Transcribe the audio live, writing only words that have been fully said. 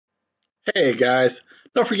Hey guys,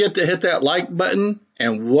 don't forget to hit that like button,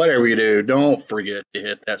 and whatever you do, don't forget to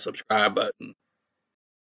hit that subscribe button.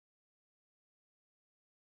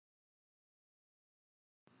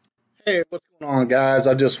 Hey, what's going on, guys?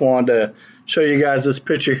 I just wanted to show you guys this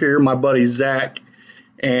picture here. My buddy Zach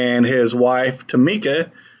and his wife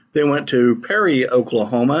Tamika, they went to Perry,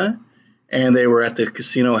 Oklahoma, and they were at the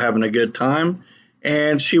casino having a good time.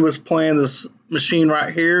 And she was playing this machine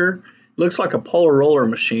right here. Looks like a polar roller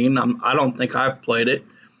machine. I don't think I've played it,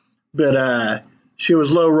 but she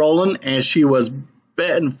was low rolling and she was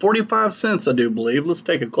betting 45 cents, I do believe. Let's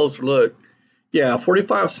take a closer look. Yeah,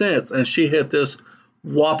 45 cents, and she hit this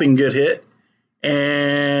whopping good hit.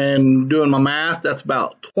 And doing my math, that's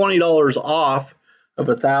about $20 off of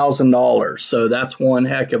 $1,000. So that's one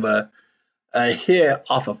heck of a hit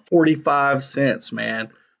off of 45 cents,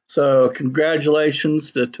 man. So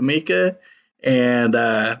congratulations to Tamika, and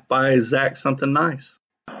buy Zach something nice.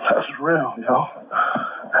 That's real, yo.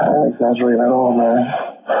 I ain't exaggerating at all, man.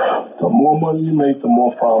 The more money you make, the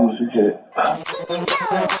more problems you get.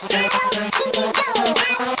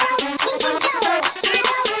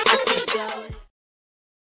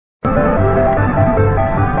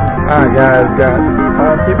 Alright guys, got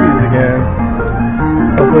 5 again.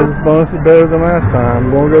 Hopefully this bonus is better than last time.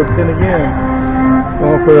 I'm gonna go 10 again.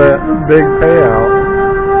 Going for that big payout.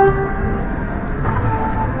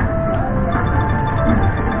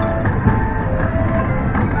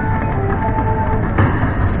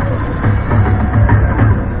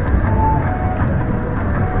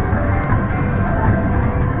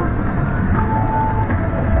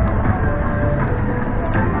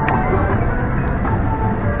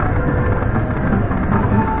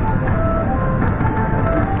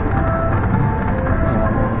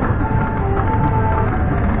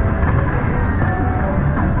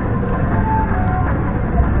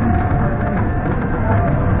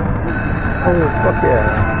 Oh, fuck yeah.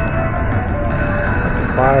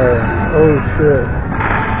 Fire. Oh, shit.